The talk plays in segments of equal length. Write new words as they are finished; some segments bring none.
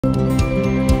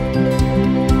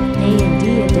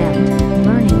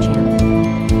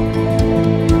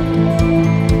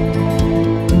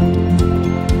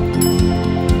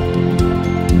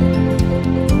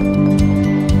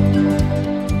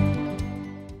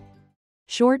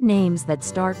Short names that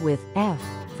start with F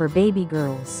for baby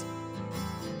girls.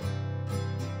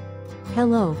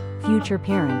 Hello, future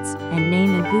parents and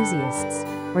name enthusiasts.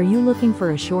 Are you looking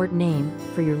for a short name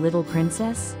for your little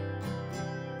princess?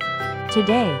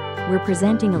 Today, we're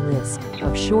presenting a list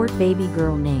of short baby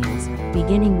girl names,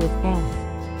 beginning with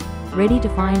F. Ready to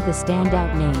find the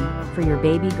standout name for your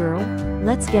baby girl?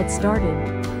 Let's get started.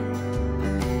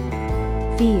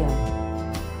 Fia,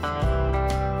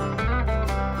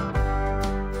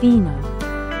 Fina,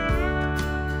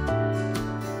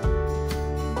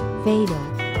 Fada,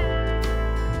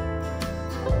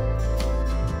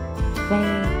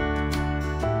 Faye,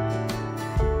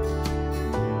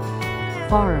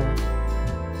 Farah,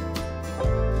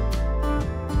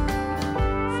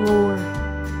 Floor,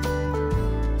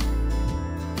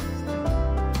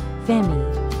 Femi,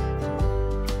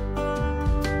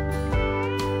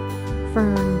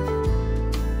 Fern,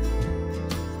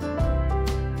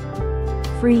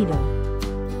 Frida,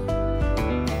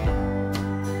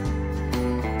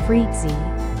 Freezy,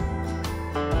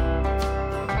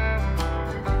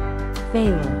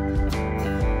 Fela,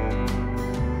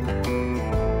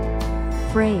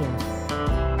 Freya,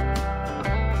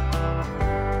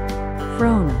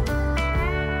 Frona,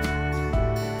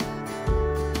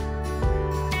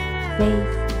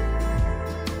 Faith,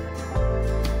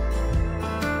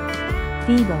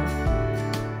 Phoebe,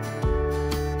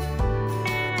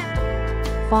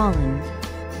 Fallen,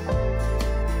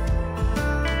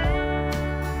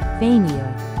 Fania,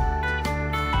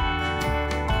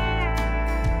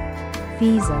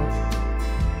 Fiza,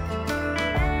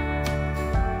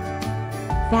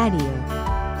 Fadia,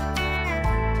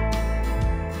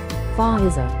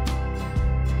 Faiza.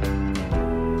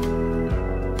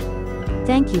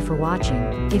 Thank you for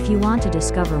watching. If you want to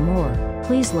discover more,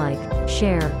 please like,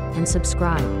 share, and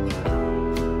subscribe.